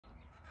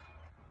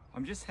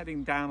I'm just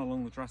heading down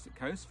along the Jurassic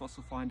coast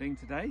fossil finding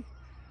today.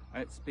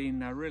 It's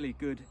been a really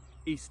good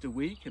Easter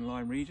week in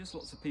Lyme, Regis,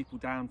 lots of people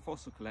down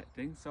fossil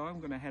collecting, so I'm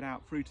going to head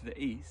out through to the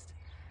east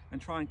and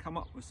try and come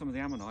up with some of the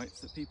ammonites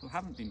that people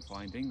haven't been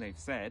finding. They've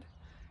said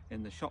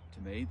in the shop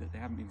to me that they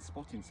haven't been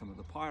spotting some of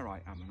the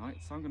pyrite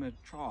ammonites, so I'm going to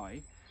try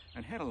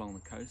and head along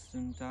the coast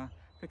and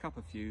pick up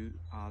a few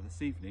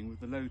this evening with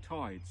the low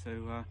tide.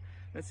 So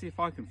let's see if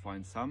I can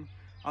find some.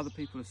 Other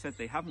people have said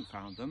they haven't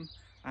found them,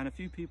 and a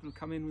few people have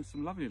come in with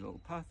some lovely little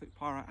perfect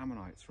pyrite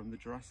ammonites from the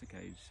Jurassic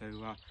age. So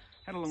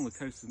head along the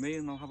coast with me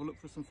and I'll have a look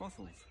for some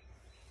fossils.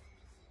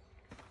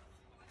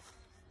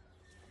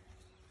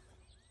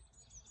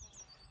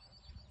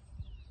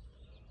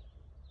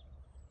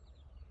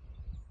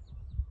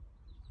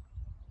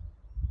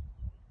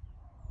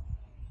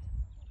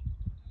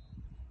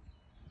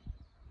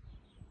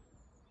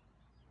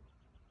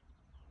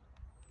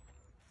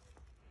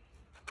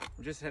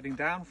 I'm just heading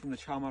down from the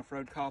Charmouth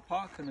Road car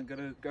park and I'm going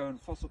to go and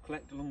fossil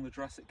collect along the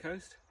Jurassic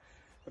coast.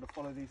 Got to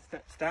follow these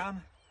steps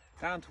down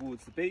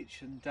towards the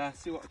beach and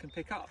see what I can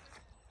pick up.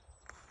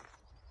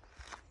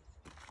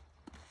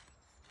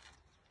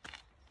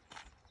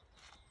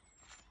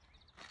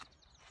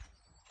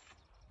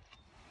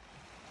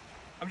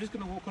 I'm just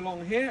going to walk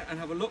along here and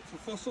have a look for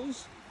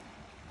fossils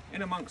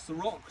in amongst the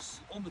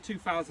rocks on the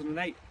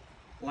 2008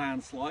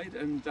 landslide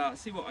and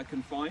see what I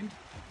can find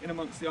in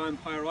amongst the iron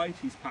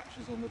pyrites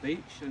patches on the beach.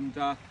 And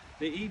the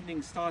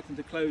evening's starting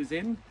to close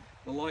in,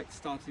 the light's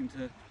starting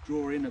to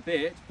draw in a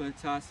bit, but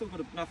still got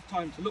enough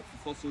time to look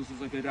for fossils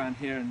as I go down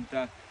here and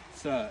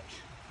search.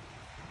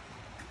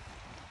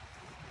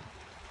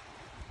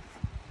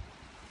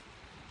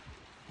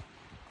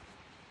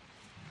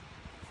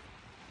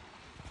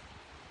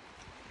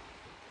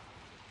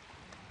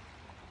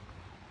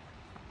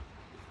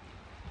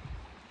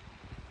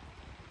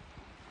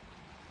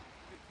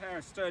 Pair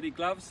of sturdy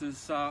gloves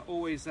is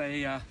always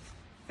a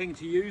thing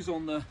to use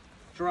on the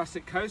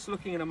Jurassic coast,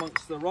 looking in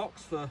amongst the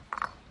rocks for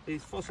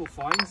these fossil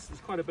finds.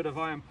 There's quite a bit of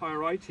iron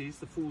pyrites,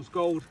 the fool's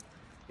gold,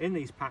 in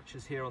these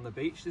patches here on the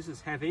beach. This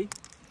is heavy.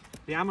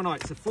 The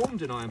ammonites are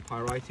formed in iron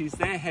pyrites,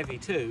 they're heavy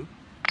too,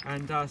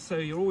 and so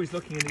you're always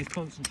looking in these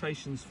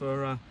concentrations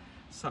for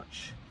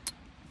such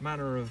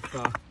manner of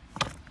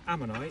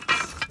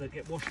ammonites that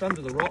get washed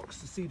under the rocks,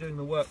 the sea doing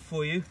the work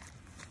for you,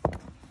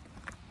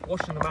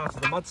 washing them out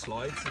of the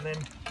mudslides, and then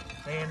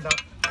they end up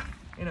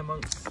in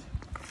amongst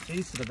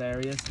these sort of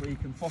areas where you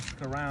can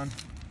fossick around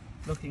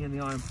looking in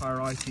the iron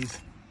pyrites,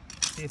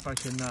 see if I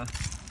can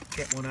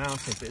get one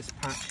out of this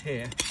patch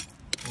here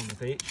on the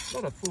beach. A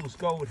lot of fool's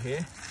gold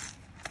here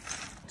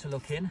to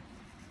look in.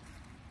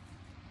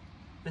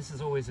 This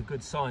is always a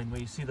good sign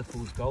where you see the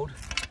fool's gold.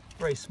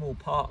 Very small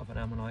part of an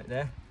ammonite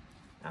there,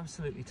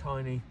 absolutely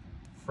tiny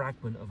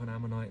fragment of an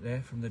ammonite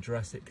there from the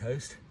Jurassic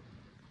coast.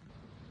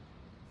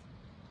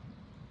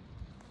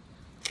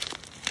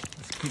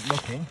 Keep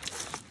looking.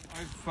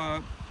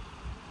 I've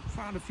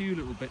found a few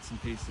little bits and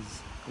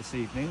pieces this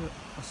evening.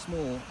 A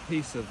small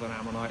piece of an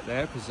ammonite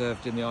there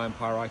preserved in the iron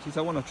pyrites.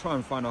 I want to try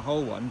and find a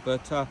whole one,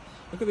 but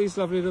look at these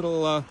lovely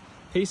little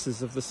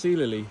pieces of the sea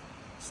lily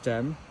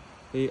stem.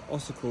 The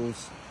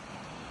ossicles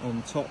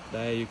on top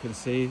there, you can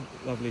see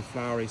lovely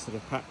flowery sort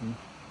of pattern,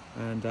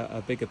 and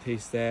a bigger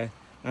piece there,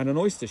 and an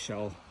oyster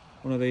shell,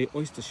 one of the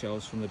oyster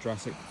shells from the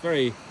Jurassic,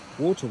 very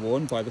water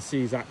worn by the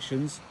sea's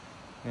actions,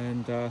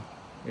 and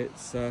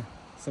it's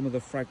some of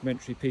the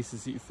fragmentary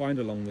pieces that you find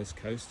along this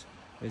coast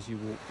as you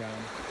walk down.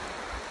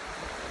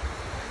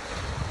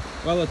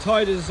 Well, the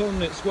tide is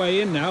on its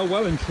way in now,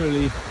 well and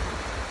truly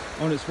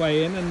on its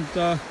way in,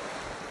 and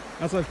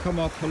as I've come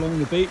up along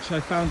the beach I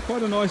found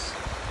quite a nice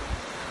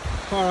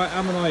pyrite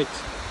ammonite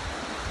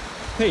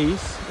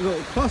piece, a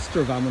little cluster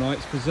of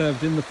ammonites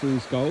preserved in the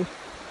fool's gold.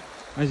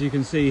 As you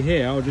can see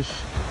here, I'll just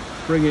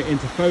bring it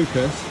into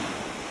focus,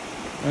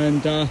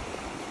 and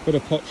put a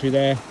pottery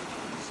there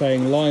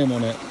saying Lyme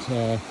on it.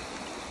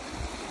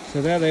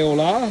 So there they all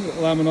are,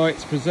 little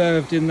ammonites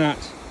preserved in that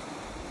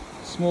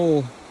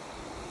small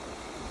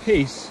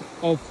piece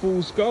of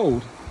fool's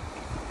gold.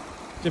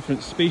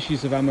 Different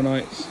species of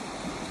ammonites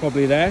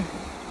probably there,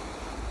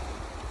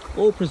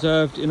 all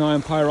preserved in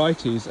iron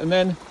pyrites. And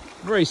then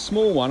a very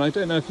small one, I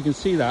don't know if you can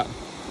see that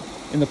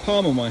in the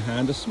palm of my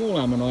hand, a small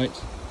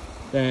ammonite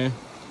there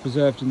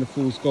preserved in the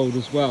fool's gold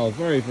as well,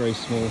 very, very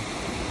small.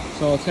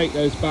 So I'll take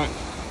those back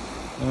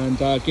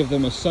and give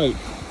them a soak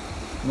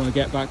when I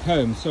get back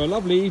home. So a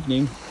lovely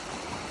evening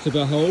to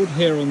behold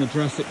here on the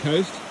Jurassic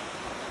coast.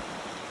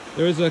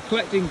 There is a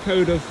collecting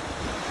code of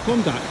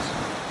conduct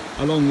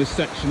along this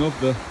section of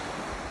the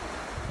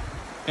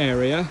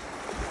area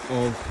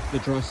of the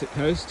Jurassic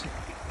coast,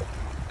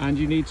 and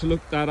you need to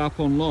look that up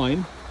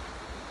online,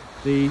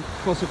 the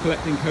fossil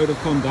collecting code of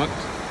conduct.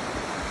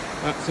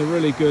 That's a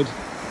really good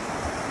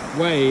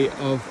way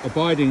of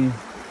abiding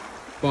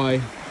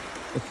by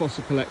the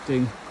fossil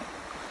collecting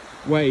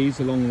ways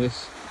along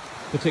this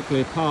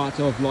particular part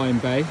of Lyme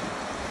Bay,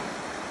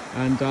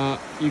 and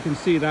you can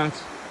see that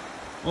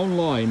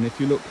online if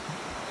you look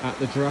at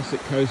the Jurassic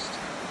Coast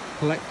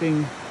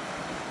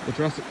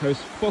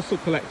Fossil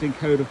Collecting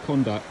Code of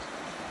Conduct.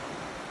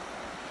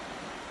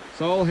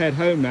 So I'll head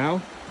home now.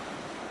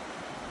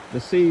 The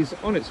sea's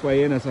on its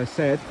way in, as I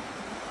said.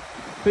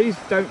 Please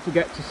don't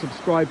forget to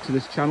subscribe to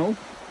this channel,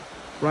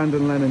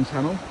 Brandon Lennon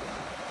channel.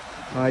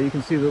 You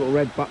can see the little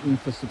red button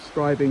for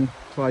subscribing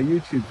to our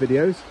YouTube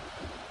videos.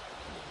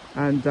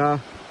 And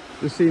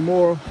you'll see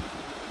more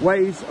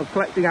ways of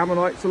collecting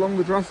ammonites along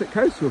the Jurassic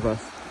coast with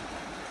us.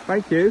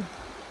 Thank you.